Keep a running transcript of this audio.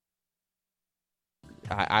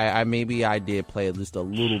I maybe I did play just a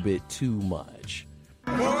little bit too much.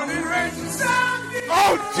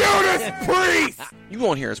 Oh, Judas Priest! You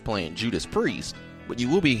won't hear us playing Judas Priest, but you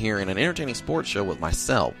will be hearing an entertaining sports show with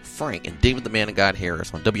myself, Frank, and David the Man of God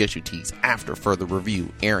Harris on WXUT's After Further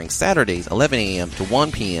Review, airing Saturdays 11 a.m. to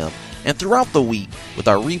 1 p.m. and throughout the week with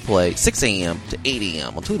our replay 6 a.m. to 8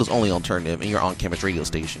 a.m. on Toledo's only alternative and your on-campus radio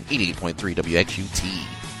station, 88.3 WXUT.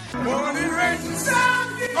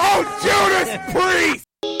 Oh, Judas Priest!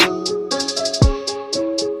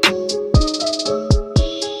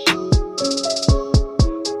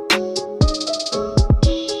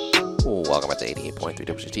 Welcome back to 88.3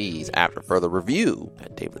 WXUT's After Further Review.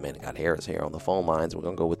 David the Man of God Harris here on the phone lines. We're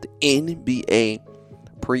going to go with the NBA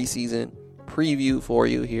preseason preview for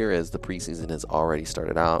you here, as the preseason has already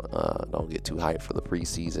started out. Don't get too hyped for the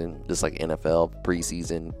preseason. Just like NFL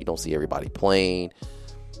preseason, you don't see everybody playing.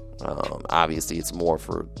 Obviously, it's more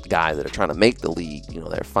for guys that are trying to make the league,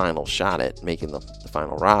 their final shot at making the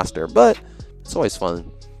final roster. But it's always fun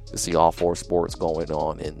to see all four sports going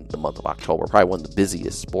on in the month of October. Probably one of the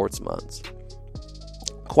busiest sports months.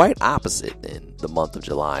 Quite opposite in the month of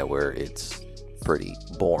July, where it's pretty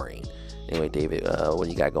boring. Anyway, David, what do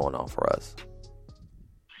you got going on for us?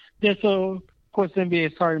 Yeah, so, of course, the NBA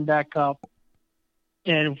is starting back up.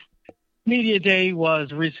 And Media Day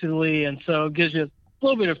was recently, and so it gives you a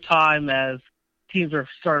little bit of time as teams are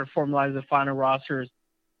starting to formalize the final rosters.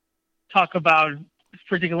 Talk about,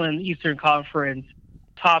 particularly in the Eastern Conference,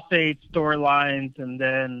 top 8 storylines, and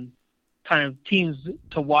then kind of teams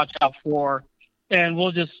to watch out for. And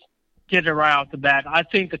we'll just get it right off the bat. I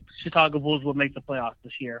think the Chicago Bulls will make the playoffs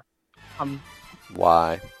this year.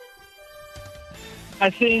 Why? I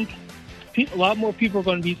think a lot more people are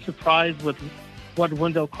going to be surprised with what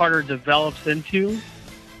Wendell Carter develops into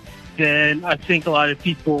than I think a lot of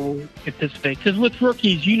people anticipate. Because with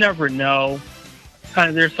rookies, you never know.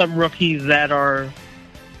 There's some rookies that are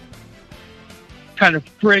kind of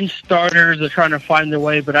fringe starters are trying to find their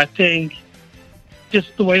way, but I think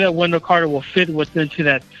just the way that Wendell Carter will fit into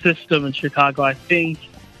that system in Chicago, I think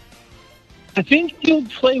he'll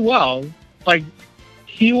play well. Like,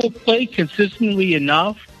 he will play consistently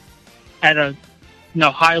enough at a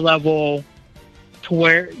high level to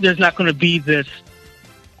where there's not going to be this.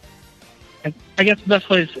 I guess the best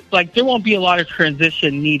way is, like, there won't be a lot of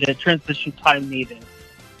transition time needed,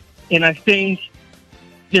 and I think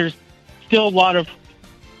there's still a lot of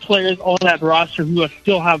players on that roster who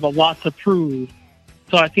still have a lot to prove.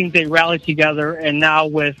 So I think they rally together, and now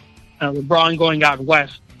with LeBron going out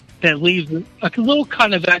west, that leaves a little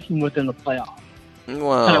kind of vacuum within the playoffs.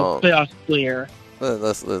 Well, playoffs clear.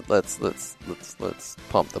 Let's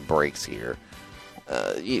pump the brakes here.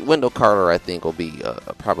 Wendell Carter, I think, will be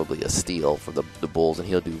probably a steal for the Bulls, and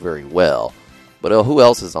he'll do very well. But who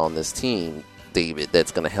else is on this team, David,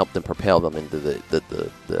 that's going to help them propel them into the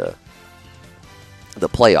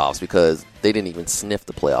playoffs, because they didn't even sniff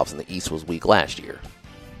the playoffs, and the East was weak last year?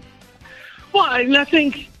 Well, I don't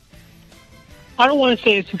want to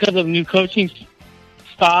say it's because of new coaching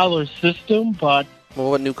style or system, but... Well,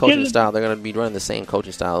 what new coaching style? They're going to be running the same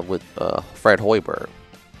coaching style with Fred Hoiberg.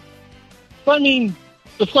 But, I mean,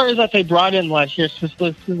 the players that they brought in last year,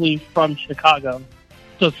 specifically from Chicago,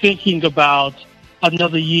 so thinking about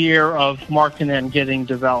another year of Markkanen getting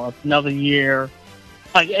developed, another year...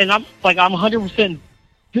 I'm 100%.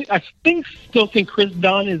 I still think Chris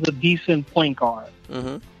Dunn is a decent point guard.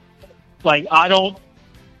 Mm-hmm. I know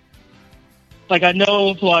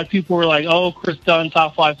a lot of people were like, "Oh, Chris Dunn,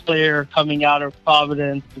 top 5 player coming out of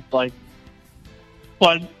Providence." It's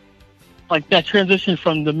but that transition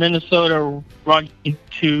from the Minnesota rugby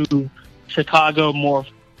to Chicago,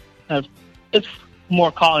 it's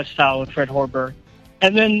more college style with Fred Hoiberg.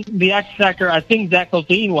 And then the X factor, I think Zach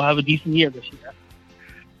LaVine will have a decent year this year.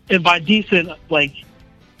 And by decent,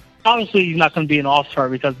 obviously he's not going to be an all-star,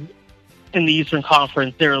 because in the Eastern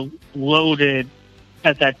Conference, they're loaded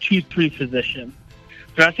at that 2-3 position.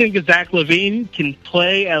 But I think Zach LaVine can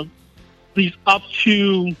play at least up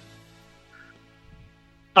to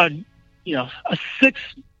a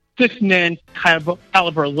six-man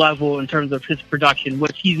caliber level in terms of his production,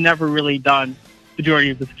 which he's never really done the majority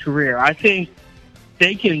of his career. I think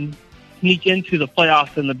they can sneak into the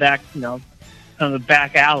playoffs in the back, on the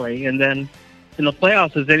back alley, and then in the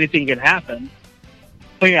playoffs, anything can happen.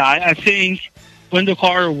 But yeah, I think Wendell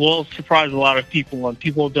Carter will surprise a lot of people, and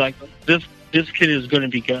people will be like, "This kid is going to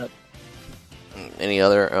be good." Any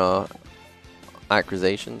other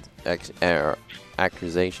accusations,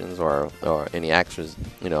 or any actors?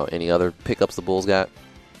 Any other pickups the Bulls got?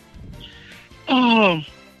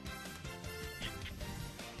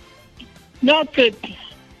 Not that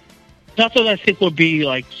not that I think would be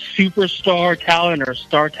like superstar talent or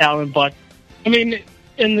star talent, but I mean,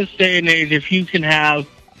 in this day and age, if you can have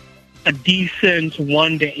a decent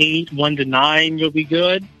 1 to 8, 1 to 9, you'll be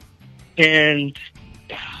good. And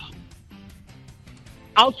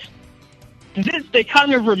they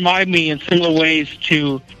kind of remind me in similar ways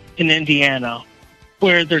to in Indiana,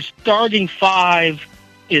 where their starting 5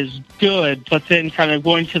 is good, but then kind of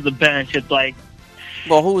going to the bench, it's like...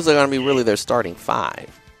 Well, who is going to be really their starting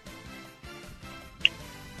 5?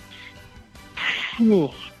 Ooh,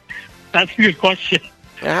 that's a good question.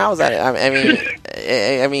 How is that?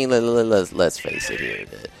 I mean, let's face it here.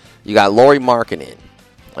 You got Lauri Markkanen.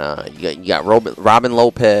 You got Robin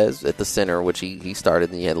Lopez at the center, which he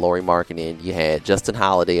started. Then you had Lauri Markkanen. You had Justin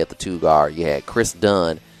Holiday at the 2 guard. You had Chris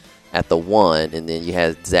Dunn at the 1, and then you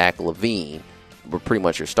had Zach LaVine. Were pretty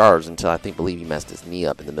much your starters until believe he messed his knee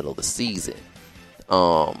up in the middle of the season.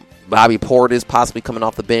 Bobby Portis possibly coming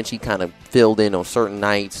off the bench. He kind of filled in on certain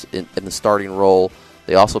nights in the starting role.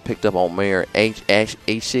 They also picked up Omer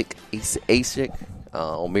Asik.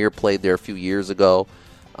 Omer played there a few years ago.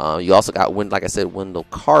 You also got, like I said, Wendell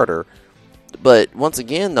Carter. But once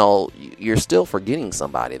again, though, you're still forgetting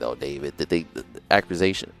somebody, though, David, that the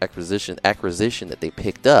acquisition that they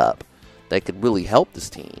picked up that could really help this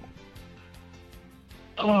team.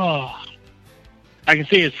 Oh, I can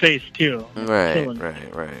see his face too. Right.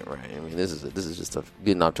 I mean, this is just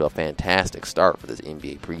getting off to a fantastic start for this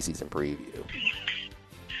NBA preseason preview.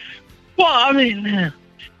 Well, I mean,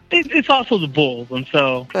 it's also the Bulls, and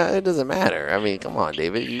so it doesn't matter. I mean, come on,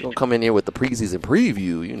 David, you don't come in here with the preseason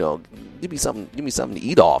preview. You know, give me something to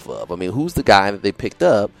eat off of. I mean, who's the guy that they picked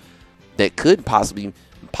up that could possibly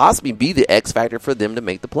be the X factor for them to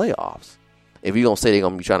make the playoffs? If you're gonna say they're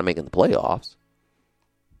gonna be trying to make it in the playoffs.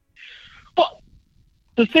 Well,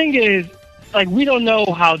 the thing is, like, we don't know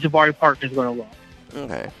how Jabari Parker is going to look.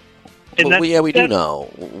 Okay. But we do know.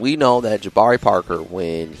 We know that Jabari Parker,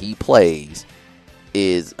 when he plays,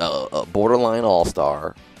 is a borderline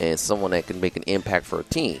all-star and someone that can make an impact for a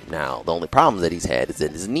team. Now, the only problem that he's had is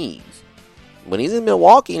in his knees. When he's in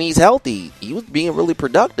Milwaukee and he's healthy, he was being really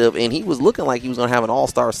productive, and he was looking like he was going to have an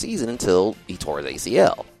all-star season until he tore his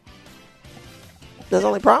ACL. That's the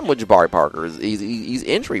only problem with Jabari Parker is he's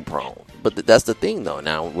injury prone. But that's the thing, though.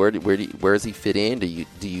 Now, where does he fit in? Do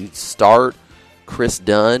you start Chris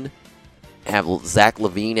Dunn, have Zach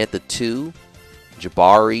LaVine at the 2,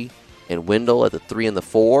 Jabari and Wendell at the 3 and the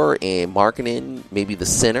 4, and Markkanen maybe the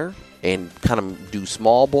center, and kind of do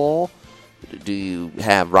small ball? Do you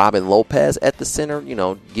have Robin Lopez at the center? You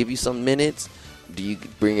know, give you some minutes. Do you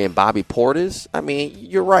bring in Bobby Portis? I mean,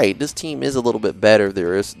 you're right. This team is a little bit better.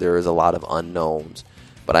 There is a lot of unknowns.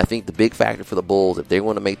 But I think the big factor for the Bulls, if they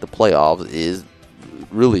want to make the playoffs, is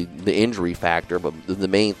really the injury factor. But the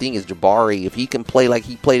main thing is Jabari. If he can play like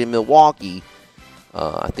he played in Milwaukee,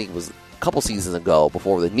 I think it was a couple seasons ago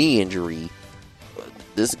before the knee injury,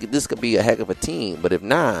 this could be a heck of a team. But if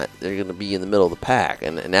not, they're going to be in the middle of the pack.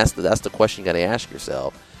 And that's the question you got to ask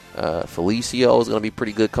yourself. Felicio is going to be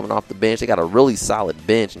pretty good coming off the bench. They got a really solid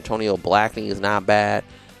bench. Antonio Blackney is not bad,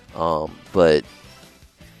 but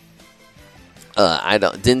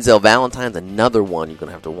Denzel Valentine's another one you're going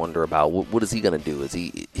to have to wonder about. What is he going to do?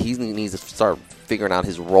 He needs to start figuring out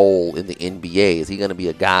his role in the NBA. Is he going to be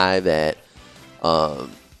a guy that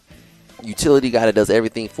utility guy that does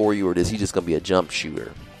everything for you, or is he just going to be a jump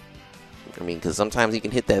shooter? I mean, because sometimes he can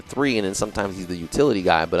hit that 3, and then sometimes he's the utility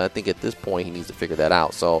guy. But I think at this point he needs to figure that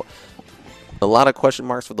out. So a lot of question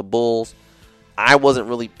marks for the Bulls. I wasn't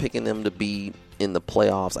really picking them to be in the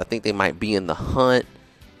playoffs. I think they might be in the hunt.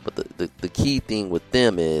 But the key thing with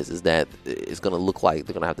them is that it's going to look like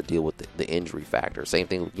they're going to have to deal with the injury factor. Same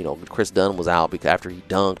thing, Chris Dunn was out because after he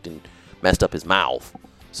dunked and messed up his mouth.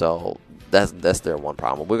 So that's their one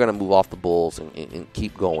problem. We're going to move off the Bulls and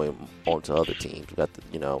keep going on to other teams. We got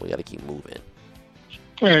to keep moving.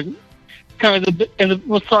 Right.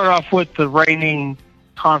 We'll start off with the reigning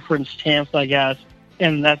conference champs, I guess,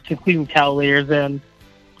 and that's the Cleveland Cavaliers. And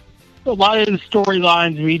a lot of the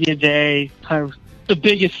storylines, media day, kind of the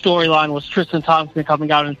biggest storyline was Tristan Thompson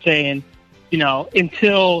coming out and saying,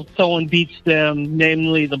 until someone beats them,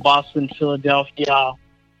 namely the Boston, Philadelphia,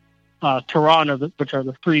 Toronto, which are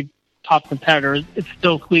the 3 top competitors, it's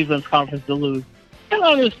still Cleveland's conference to lose. And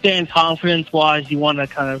I understand confidence-wise, you want to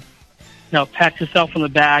kind of, pat yourself on the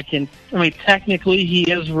back. And, I mean, technically he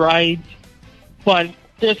is right, but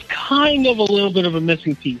there's kind of a little bit of a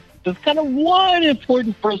missing piece. There's kind of one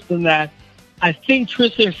important person that I think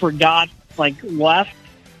Tristan forgot, left,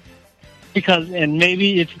 and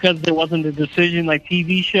maybe it's because there wasn't a decision like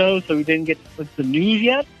TV show, so we didn't get the news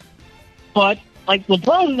yet. But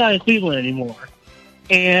LeBron's not in Cleveland anymore,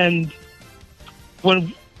 and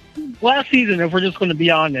when last season, if we're just going to be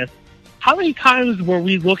honest, how many times were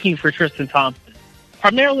we looking for Tristan Thompson?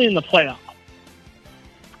 Primarily in the playoffs.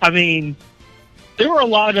 I mean, there were a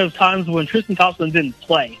lot of times when Tristan Thompson didn't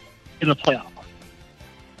play in the playoffs.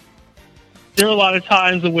 There were a lot of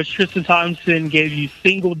times in which Tristan Thompson gave you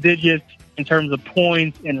single digits in terms of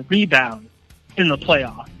points and rebounds in the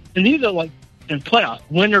playoffs. And these are like in playoffs,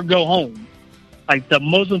 win or go home, like the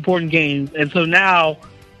most important games. And so now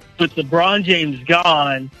with LeBron James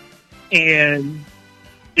gone, and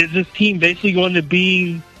is this team basically going to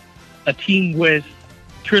be a team with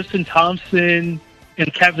Tristan Thompson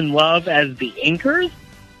and Kevin Love as the anchors?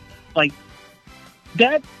 Like,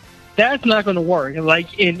 that's not going to work,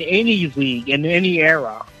 like, in any league, in any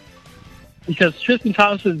era. Because Tristan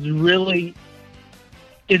Thompson's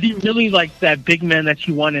is he really like that big man that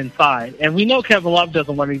you want inside? And we know Kevin Love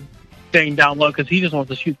doesn't want to staying down low because he just wants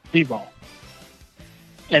to shoot the three ball.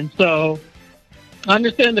 And so I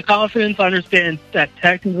understand the confidence. I understand that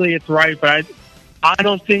technically it's right, but I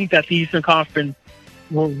don't think that the Eastern Conference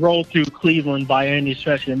will roll through Cleveland by any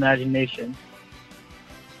stretch of the imagination.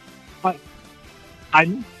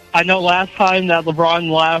 I know last time that LeBron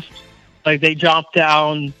left, like they jumped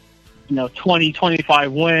down, 20,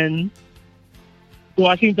 25 wins. Well,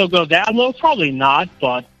 I think they'll go that low? Probably not,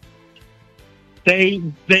 but they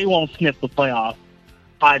won't sniff the playoffs,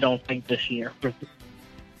 I don't think, this year.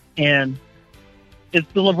 And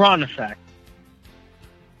it's the LeBron effect.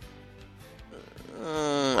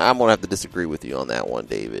 I'm going to have to disagree with you on that one,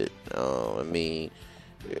 David. I mean,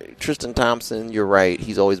 Tristan Thompson, you're right.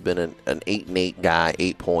 He's always been an 8-8 guy,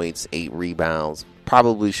 8 points, 8 rebounds.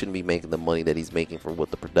 Probably shouldn't be making the money that he's making for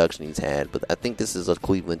what the production he's had. But I think this is a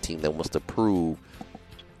Cleveland team that wants to prove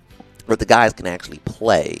that the guys can actually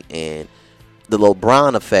play. And the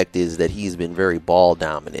LeBron effect is that he's been very ball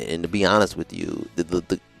dominant. And to be honest with you,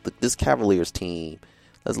 this Cavaliers team,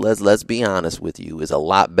 let's be honest with you, is a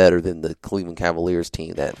lot better than the Cleveland Cavaliers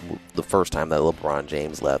team that the first time that LeBron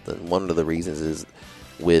James left. And one of the reasons is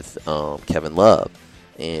with Kevin Love.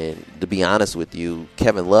 And to be honest with you,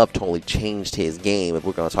 Kevin Love totally changed his game. If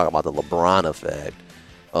we're going to talk about the LeBron effect,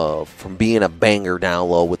 from being a banger down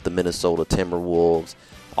low with the Minnesota Timberwolves,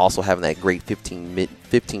 also having that great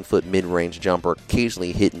 15-foot mid-range jumper,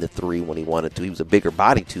 occasionally hitting the three when he wanted to. He was a bigger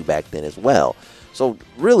body too back then as well. So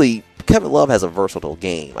really, Kevin Love has a versatile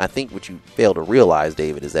game. I think what you fail to realize,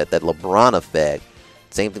 David, is that LeBron effect,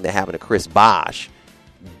 same thing that happened to Chris Bosh,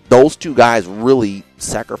 those two guys really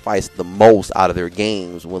sacrificed the most out of their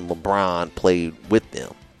games when LeBron played with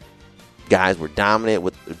them. Guys were dominant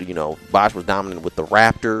with, Bosh was dominant with the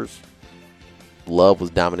Raptors. Love was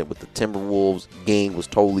dominant with the Timberwolves. Game was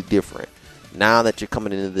totally different. Now that you're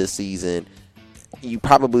coming into this season, you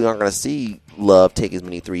probably aren't going to see Love take as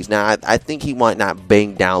many threes. Now, I think he might not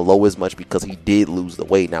bang down low as much because he did lose the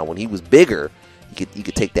weight. Now, when he was bigger, he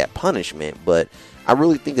could take that punishment. But I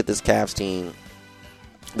really think that this Cavs team,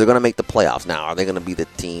 they're going to make the playoffs. Now, are they going to be the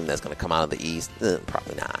team that's going to come out of the East?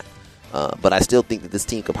 Probably not. But I still think that this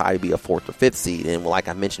team could probably be a 4th or 5th seed. And like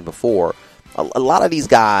I mentioned before, a lot of these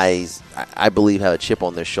guys, I believe, have a chip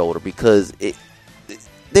on their shoulder because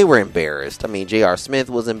they were embarrassed. I mean, J.R. Smith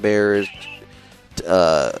was embarrassed.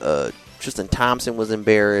 Tristan Thompson was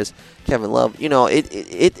embarrassed. Kevin Love,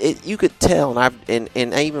 you could tell. And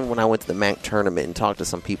even when I went to the MAC tournament and talked to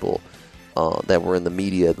some people that were in the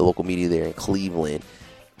media, the local media there in Cleveland,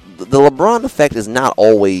 the LeBron effect is not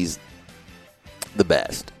always the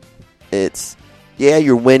best. It's,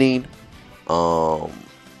 you're winning.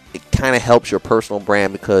 It kind of helps your personal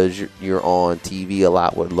brand because you're on TV a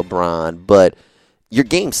lot with LeBron, but your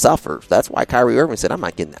game suffers. That's why Kyrie Irving said, I'm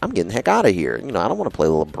getting the heck out of here. I don't want to play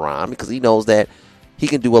LeBron because he knows that he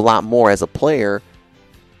can do a lot more as a player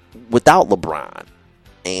without LeBron.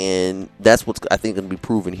 And that's what's, I think, going to be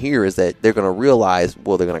proven here is that they're going to realize,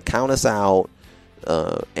 they're going to count us out.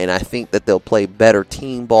 And I think that they'll play better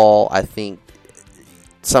team ball. I think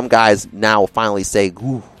some guys now will finally say,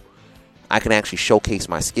 ooh, I can actually showcase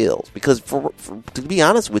my skills. Because to be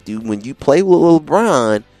honest with you, when you play with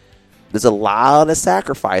LeBron, there's a lot of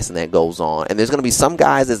sacrificing that goes on. And there's going to be some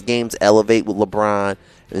guys as games elevate with LeBron, and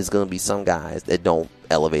there's going to be some guys that don't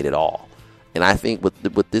elevate at all. And I think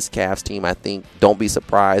with this Cavs team, I think don't be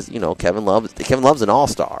surprised. Kevin Love's an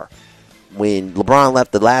all-star. When LeBron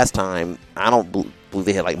left the last time, I don't believe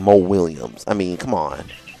they had like Mo Williams. I mean, come on.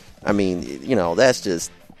 I mean, that's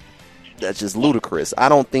just ludicrous. I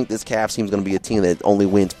don't think this Cavs team is going to be a team that only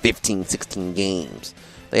wins 15, 16 games.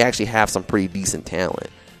 They actually have some pretty decent talent.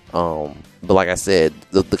 But like I said,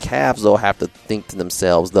 the Cavs, though, have to think to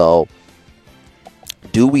themselves, though,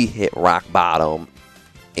 do we hit rock bottom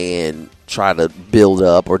and try to build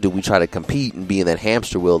up, or do we try to compete and be in that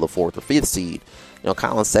hamster wheel, the 4th or 5th seed?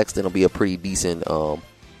 Colin Sexton will be a pretty decent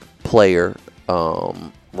player.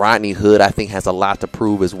 Rodney Hood, I think, has a lot to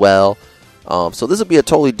prove as well. So this will be a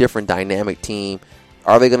totally different dynamic team.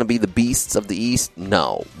 Are they going to be the beasts of the East?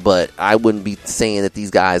 No, but I wouldn't be saying that these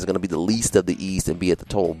guys are going to be the least of the East and be at the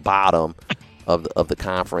total bottom of the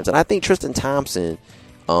conference. And I think Tristan Thompson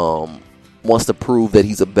wants to prove that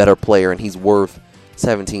he's a better player and he's worth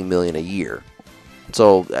 $17 million a year.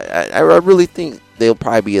 So I really think they'll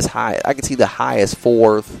probably be as high. I can see the high as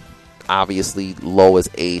 4th, obviously low as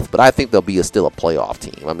 8th, but I think they'll be still a playoff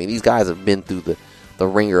team. I mean, these guys have been through the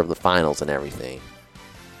ringer of the finals and everything.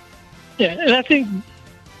 Yeah, and I think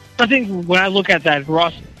when I look at that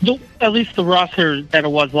roster, at least the roster that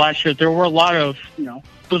it was last year, there were a lot of, there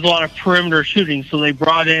was a lot of perimeter shooting, so they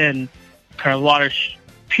brought in kind of a lot of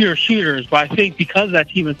pure shooters. But I think because that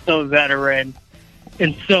team is so veteran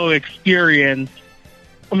and so experienced,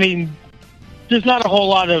 I mean, there's not a whole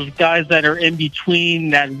lot of guys that are in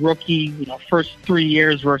between that rookie, first 3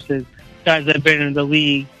 years versus guys that have been in the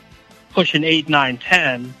league pushing 8, 9,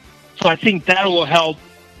 10. So I think that will help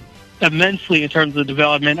immensely in terms of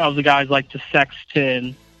development of the guys like the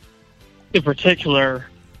Sexton in particular.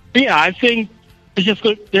 But yeah, I think it's just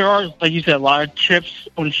good. There are, like you said, a lot of chips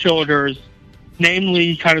on shoulders,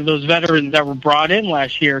 namely kind of those veterans that were brought in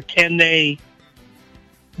last year. Can they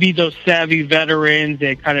be those savvy veterans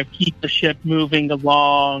that kind of keep the ship moving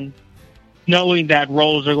along, knowing that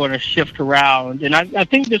roles are going to shift around? And I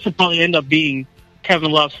think this will probably end up being Kevin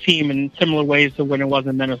Love's team in similar ways to when it was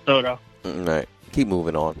in Minnesota. All right. Keep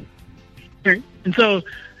moving on. And so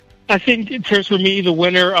I think in terms for me, the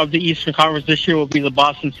winner of the Eastern Conference this year will be the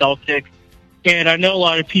Boston Celtics. And I know a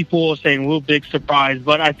lot of people are saying, well, big surprise.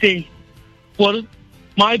 But I think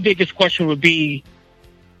my biggest question would be,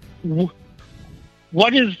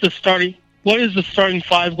 what is the starting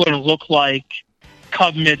five going to look like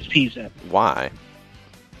come mid-season? Why?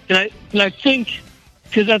 And I think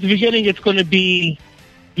because at the beginning it's going to be,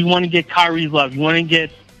 you want to get Kyrie Love, you want to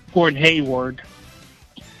get Gordon Hayward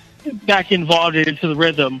back involved into the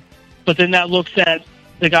rhythm, but then that looks at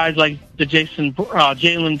the guys like the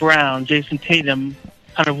Jaylen Brown, Jason Tatum,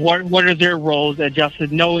 kind of what are their roles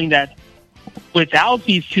adjusted, knowing that without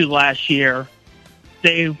these two last year,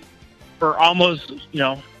 they were almost,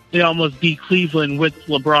 they almost beat Cleveland with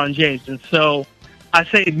LeBron James. And so I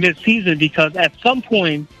say mid-season because at some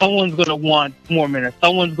point, someone's going to want more minutes.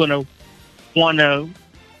 Someone's going to want to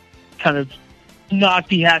kind of not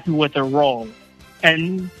be happy with their role.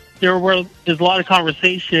 And there's a lot of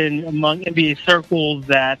conversation among NBA circles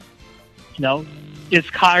that, is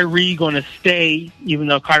Kyrie going to stay, even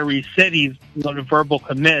though Kyrie said he's going to verbal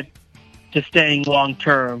commit to staying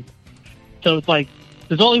long-term. So it's like,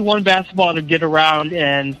 there's only one basketball to get around,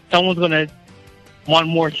 and someone's going to want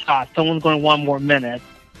more shots. Someone's going to want more minutes.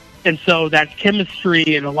 And so that chemistry,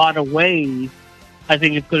 in a lot of ways, I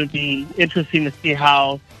think it's going to be interesting to see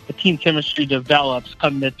how the team chemistry develops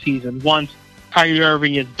come mid-season. Once Kyrie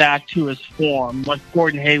Irving is back to his form, once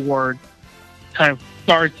Gordon Hayward kind of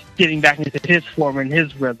starts getting back into his form and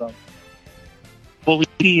his rhythm, what we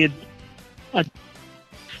see is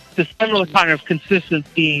the similar kind of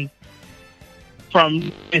consistency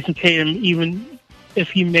from Jason Tatum, even if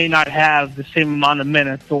he may not have the same amount of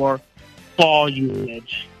minutes or ball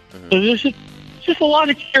usage. Mm-hmm. So there's just a lot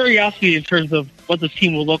of curiosity in terms of what the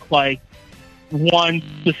team will look like once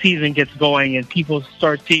the season gets going and people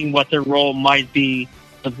start seeing what their role might be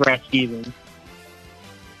with Brad Stevens.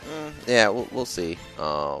 Yeah, we'll see.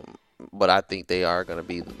 But I think they are going to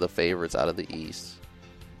be the favorites out of the East.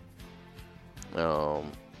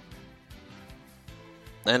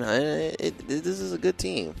 And this is a good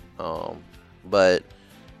team. But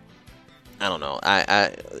I don't know.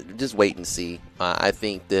 I just wait and see. I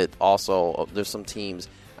think that also there's some teams.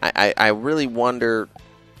 I really wonder.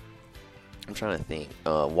 I'm trying to think.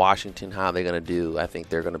 Washington, how they're going to do. I think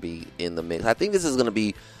they're going to be in the mix. I think this is going to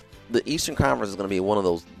be, the Eastern Conference is going to be one of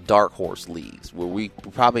those dark horse leagues where we're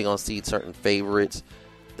probably going to see certain favorites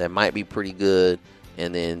that might be pretty good,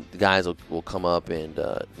 and then the guys will come up and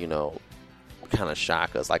kind of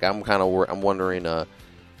shock us. Like I'm wondering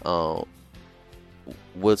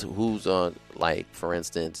who's on, like, for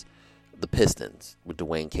instance, the Pistons with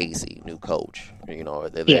Dwayne Casey, new coach. They're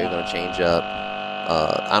going to change up.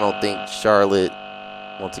 I don't think Charlotte,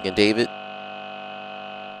 once again, David.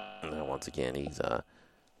 No, once again, he's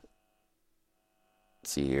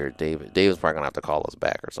see here, David's probably gonna have to call us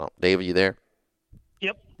back or something. David, you there?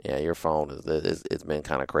 Yep. Yeah, your phone it's been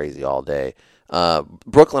kind of crazy all day.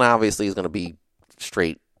 Brooklyn obviously is going to be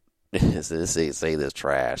straight say this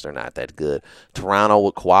trash. They're not that good. Toronto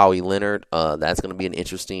with Kawhi Leonard. That's going to be an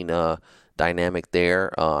interesting dynamic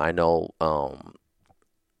there. I know,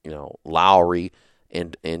 Lowry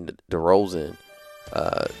and DeRozan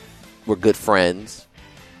were good friends,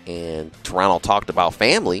 and Toronto talked about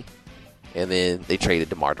family, and then they traded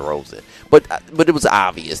DeMar DeRozan. But it was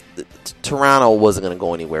obvious that Toronto wasn't going to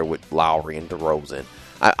go anywhere with Lowry and DeRozan.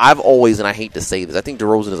 I've always, and I hate to say this, I think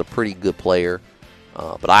DeRozan is a pretty good player,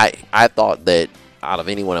 but I thought that out of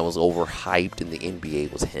anyone that was overhyped in the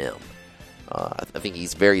NBA was him. I think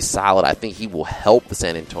he's very solid. I think he will help the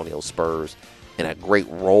San Antonio Spurs in a great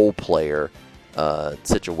role player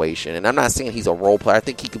situation. And I'm not saying he's a role player. I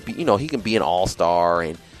think he could be, he can be an all-star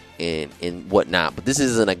and whatnot. But this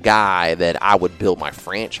isn't a guy that I would build my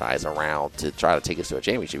franchise around to try to take us to a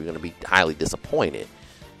championship. You're going to be highly disappointed.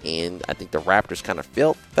 And I think the Raptors kind of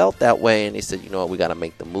felt that way, and they said, you know what, we got to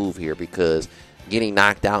make the move here, because getting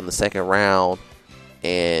knocked out in the second round,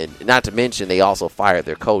 and not to mention they also fired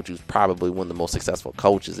their coach, who's probably one of the most successful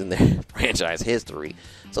coaches in their franchise history.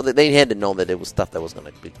 So that they had to know that it was stuff that was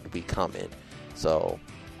going to be coming. So,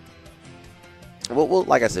 we'll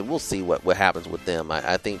like I said, we'll see what happens with them.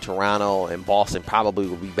 I think Toronto and Boston probably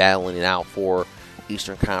will be battling it out for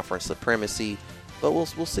Eastern Conference supremacy, but we'll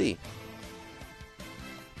see.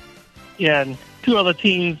 Yeah, and two other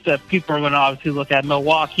teams that people are going to obviously look at,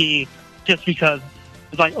 Milwaukee, just because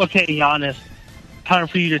it's like, okay, Giannis, time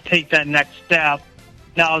for you to take that next step.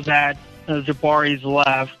 Now that Jabari's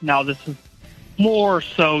left, now this is more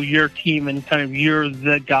so your team, and kind of you're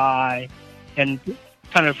the guy, and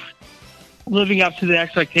kind of living up to the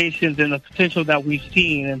expectations and the potential that we've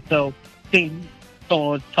seen. And so I think someone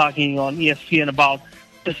was talking on ESPN about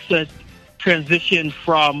this transition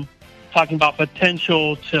from talking about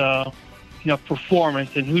potential to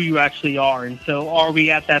performance and who you actually are. And so are we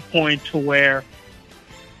at that point to where,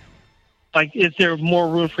 like, is there more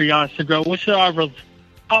room for Giannis to grow? Which there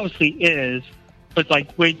obviously is, but, like,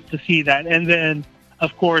 wait to see that. And then,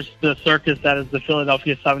 of course, the circus that is the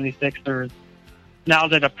Philadelphia 76ers. Now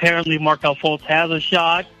that apparently Markelle Fultz has a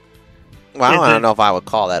shot. Well, I don't know if I would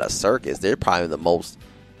call that a circus. They're probably the most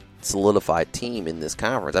solidified team in this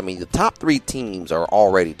conference. I mean, the top three teams are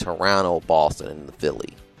already Toronto, Boston, and the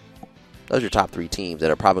Philly. Those are your top three teams that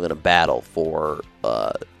are probably going to battle for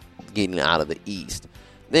getting out of the East.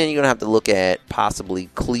 Then you're going to have to look at possibly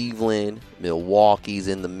Cleveland, Milwaukee's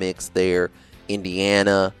in the mix there,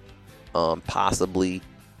 Indiana, possibly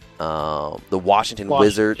the Washington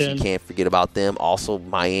Wizards. You can't forget about them. Also,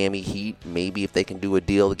 Miami Heat. Maybe if they can do a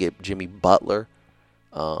deal to get Jimmy Butler.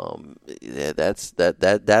 That's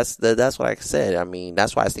what I said. I mean,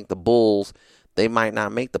 that's why I think the Bulls, they might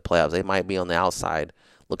not make the playoffs. They might be on the outside.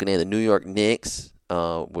 Looking at the New York Knicks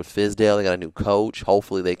with Fizdale, they got a new coach.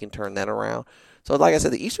 Hopefully they can turn that around. So like I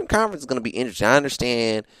said, the Eastern Conference is going to be interesting. I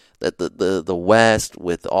understand that the West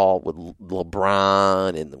with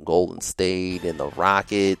LeBron and the Golden State and the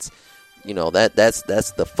Rockets, that's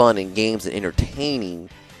the fun and games and entertaining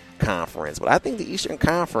conference. But I think the Eastern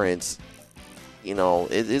Conference,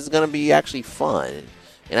 is going to be actually fun.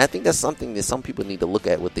 And I think that's something that some people need to look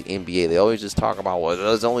at with the NBA. They always just talk about, well,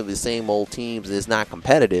 there's only the same old teams and it's not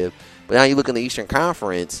competitive. But now you look in the Eastern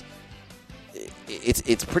Conference,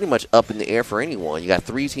 it's pretty much up in the air for anyone. You got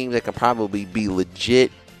three teams that can probably be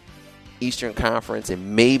legit Eastern Conference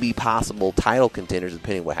and maybe possible title contenders,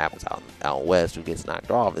 depending what happens out west, who gets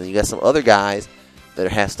knocked off. And you got some other guys that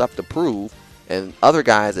have stuff to prove, and other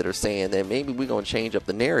guys that are saying that maybe we're going to change up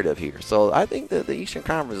the narrative here. So I think that the Eastern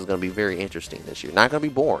Conference is going to be very interesting this year. Not going to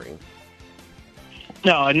be boring.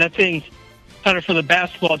 No, and I think kind of for the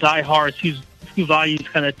basketball diehards who values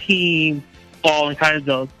kind of team ball and kind of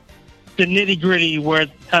the nitty-gritty, where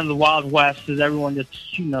kind of the Wild West is everyone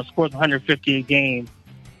just scores 150 a game.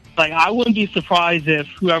 Like, I wouldn't be surprised if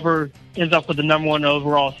whoever ends up with the number one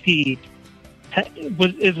overall seed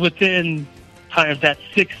is within kind of that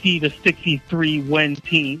 60 to 63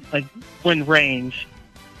 win range,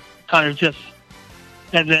 kind of just,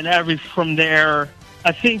 and then from there,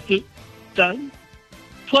 I think the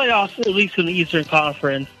playoffs, at least in the Eastern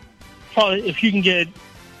Conference, probably if you can get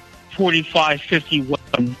 45, 50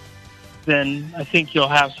 wins, then I think you'll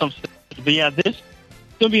have some. But yeah, there's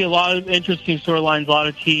going to be a lot of interesting storylines, a lot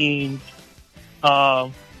of teams.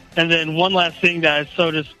 And then one last thing that I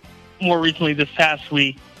saw just more recently this past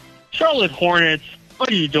week, Charlotte Hornets,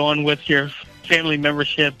 what are you doing with your family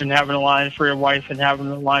membership and having a line for your wife and having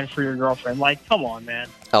a line for your girlfriend? Like, come on, man.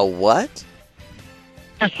 A what?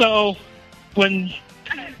 And so when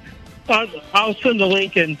I'll send the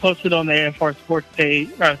link and post it on the AFR Sports page,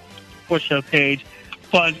 Sports Show page,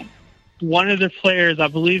 but one of the players, I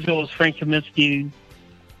believe it was Frank Kaminsky,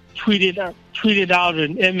 tweeted out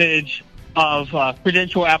an image of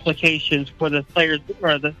credential applications for the players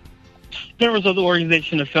or the members of the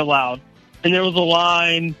organization to fill out. And there was a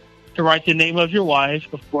line to write the name of your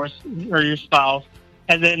wife, of course, or your spouse.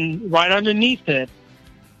 And then right underneath it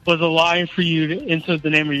was a line for you to insert the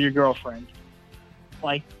name of your girlfriend.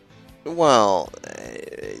 Well,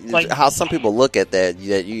 how some people look at that,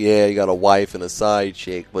 you got a wife and a side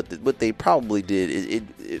chick, but what they probably did,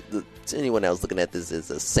 anyone that was looking at this as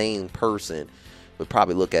a sane person would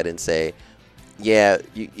probably look at it and say, yeah,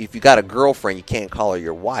 if you got a girlfriend, you can't call her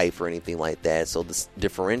your wife or anything like that. So this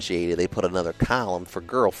differentiated, they put another column for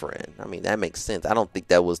girlfriend. I mean, that makes sense. I don't think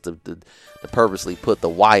that was to purposely put the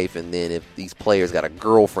wife, and then if these players got a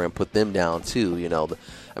girlfriend, put them down too.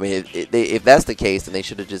 If that's the case, then they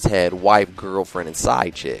should have just had wife, girlfriend, and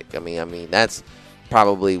side chick. I mean that's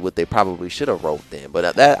probably what they probably should have wrote then.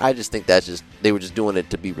 But I just think they were just doing it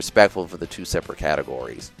to be respectful for the two separate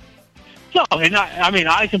categories. No, and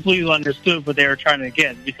I completely understood what they were trying to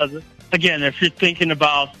get, because, again, if you're thinking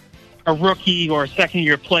about a rookie or a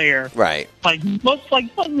second-year player, right? Most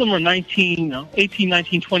of them are 18,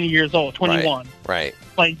 19, 20 years old, 21. Right.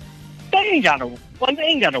 They ain't got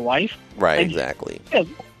a wife. Right, exactly. Yeah,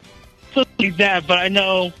 so like that, but I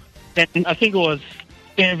know, and I think it was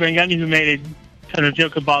Stan Van Gundy who made a kind of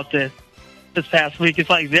joke about this past week. It's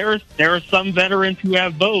like there are some veterans who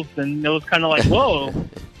have both, and it was kind of like, whoa.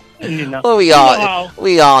 Well, we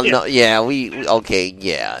all know. Yeah, we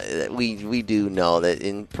do know that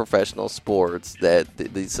in professional sports that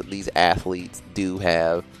these athletes do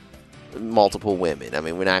have multiple women. I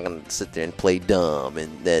mean, we're not going to sit there and play dumb,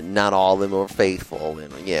 and that not all of them are faithful.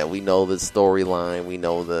 And yeah, we know the storyline. We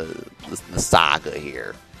know the saga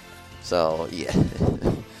here. So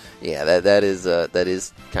yeah, that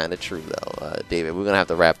is kind of true though, David. We're gonna have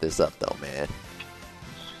to wrap this up though, man.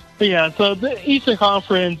 Yeah. So the Eastern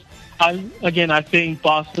Conference. I think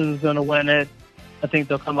Boston's going to win it. I think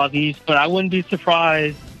they'll come out the East, but I wouldn't be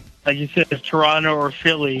surprised, like you said, if Toronto or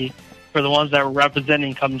Philly for the ones that were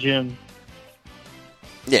representing come June.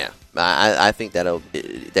 Yeah, I think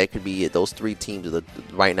that could be it. Those three teams are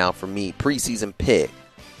right now for me preseason pick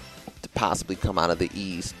to possibly come out of the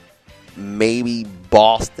East. Maybe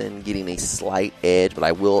Boston getting a slight edge, but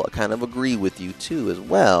I will kind of agree with you too as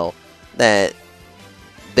well that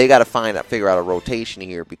they got to figure out a rotation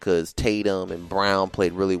here, because Tatum and Brown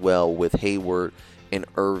played really well with Hayward and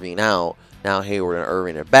Irving out. Now Hayward and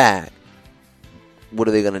Irving are back. What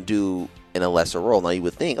are they going to do in a lesser role? Now you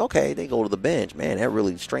would think, okay, they go to the bench. Man, that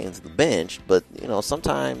really strains the bench. But,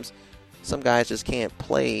 sometimes some guys just can't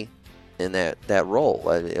play in that role,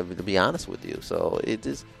 to be honest with you. So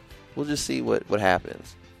we'll just see what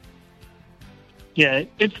happens. Yeah,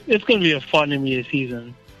 it's going to be a fun NBA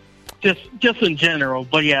season. Just in general,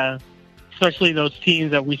 but yeah, especially those teams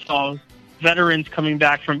that we saw, veterans coming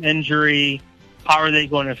back from injury, how are they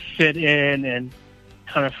going to fit in, and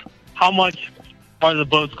kind of how much are the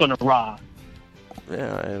boats going to rock?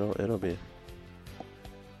 Yeah, it'll be.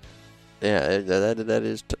 Yeah,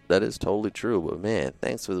 that is totally true. But man,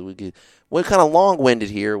 thanks for we're kind of long-winded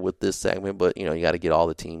here with this segment, but you got to get all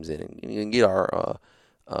the teams in, and you can get our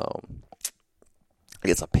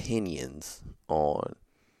opinions on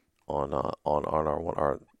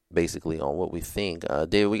our basically on what we think.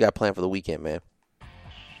 David, we got planned for the weekend, man.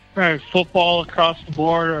 Right, football across the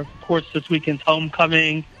board. Of course, this weekend's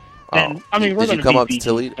homecoming. And we're going to come up to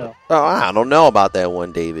Toledo? So. Oh, I don't know about that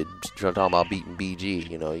one, David. You're talking about beating BG.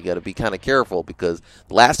 You got to be kind of careful, because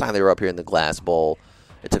the last time they were up here in the Glass Bowl,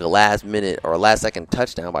 it took a last second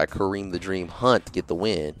touchdown by Kareem the Dream Hunt to get the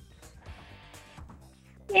win.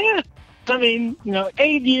 Yeah,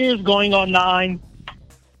 8 years going on 9.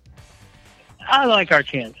 I like our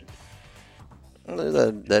chances.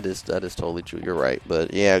 That is totally true. You're right.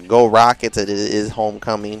 But yeah, go Rockets. It is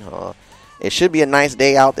homecoming. It should be a nice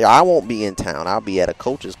day out there. I won't be in town. I'll be at a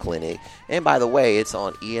coach's clinic. And by the way, it's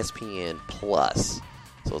on ESPN Plus.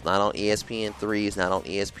 So it's not on ESPN3. It's not on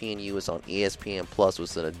ESPNU. It's on ESPN Plus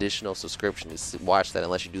with an additional subscription to watch that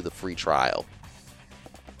unless you do the free trial.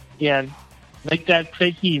 Yeah, make that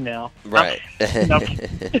fake email. Right.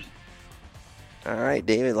 All right,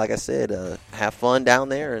 David, like I said, have fun down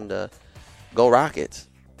there, and go Rockets.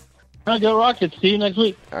 All right, go Rockets. See you next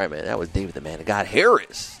week. All right, man. That was David the Man of God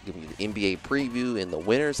Harris giving you the NBA preview in the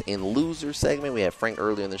winners and losers segment. We had Frank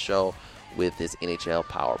earlier in the show with his NHL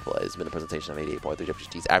Power Play. It's been a presentation of 88.3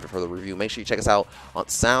 WGT's After Further Review. Make sure you check us out on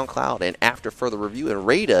SoundCloud and After Further Review, and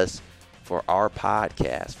rate us for our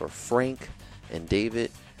podcast. For Frank and David,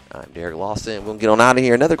 I'm Derek Lawson. We're going to get on out of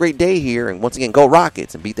here. Another great day here. And once again, go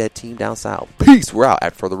Rockets and beat that team down south. Peace. We're out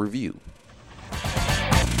at Further Review.